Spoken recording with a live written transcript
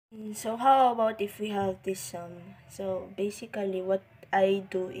So how about if we have this sum? So basically what I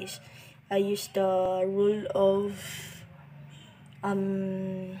do is I use the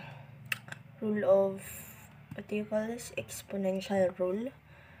um rule of what do you call this, exponential rule,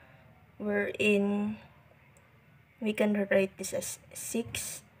 wherein we can write this as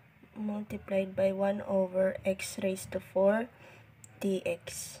 6 multiplied by 1 over x raised to 4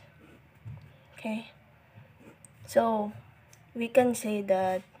 dx. Okay, so we can say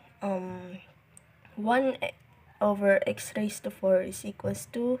that 1 over x raised to 4 is equals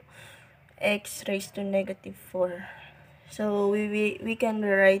to x raised to negative 4. So we can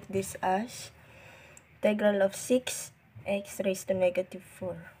write this as integral of 6 x raised to negative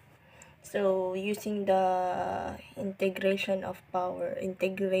 4. So using the integration power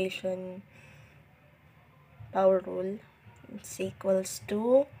rule, it's equals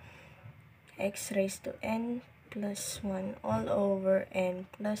to x raised to n plus 1 all over n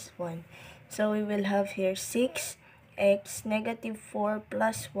plus 1. So we will have here 6x negative 4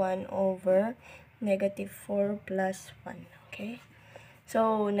 plus 1 over negative 4 plus 1. Okay,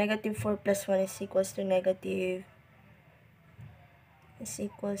 so negative 4 plus 1 is equals to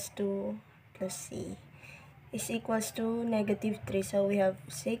plus c is equals to negative 3. So we have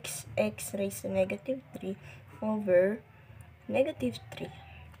 6x raised to negative 3 over negative 3.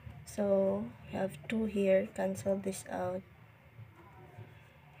 So we have 2 here, cancel this out,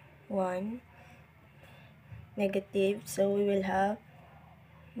 1 negative, so we will have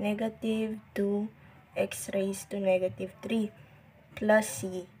negative 2x raised to negative 3 plus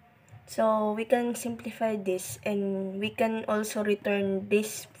c. So we can simplify this, and we can also return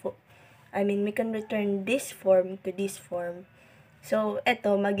this we can return this form to this form. So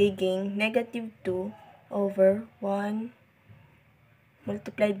ito magiging negative 2 over 1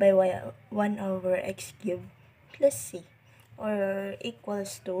 multiplied by 1 over x cubed plus c, or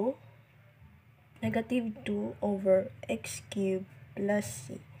equals to negative 2 over x cubed plus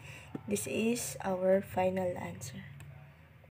c. This is our final answer.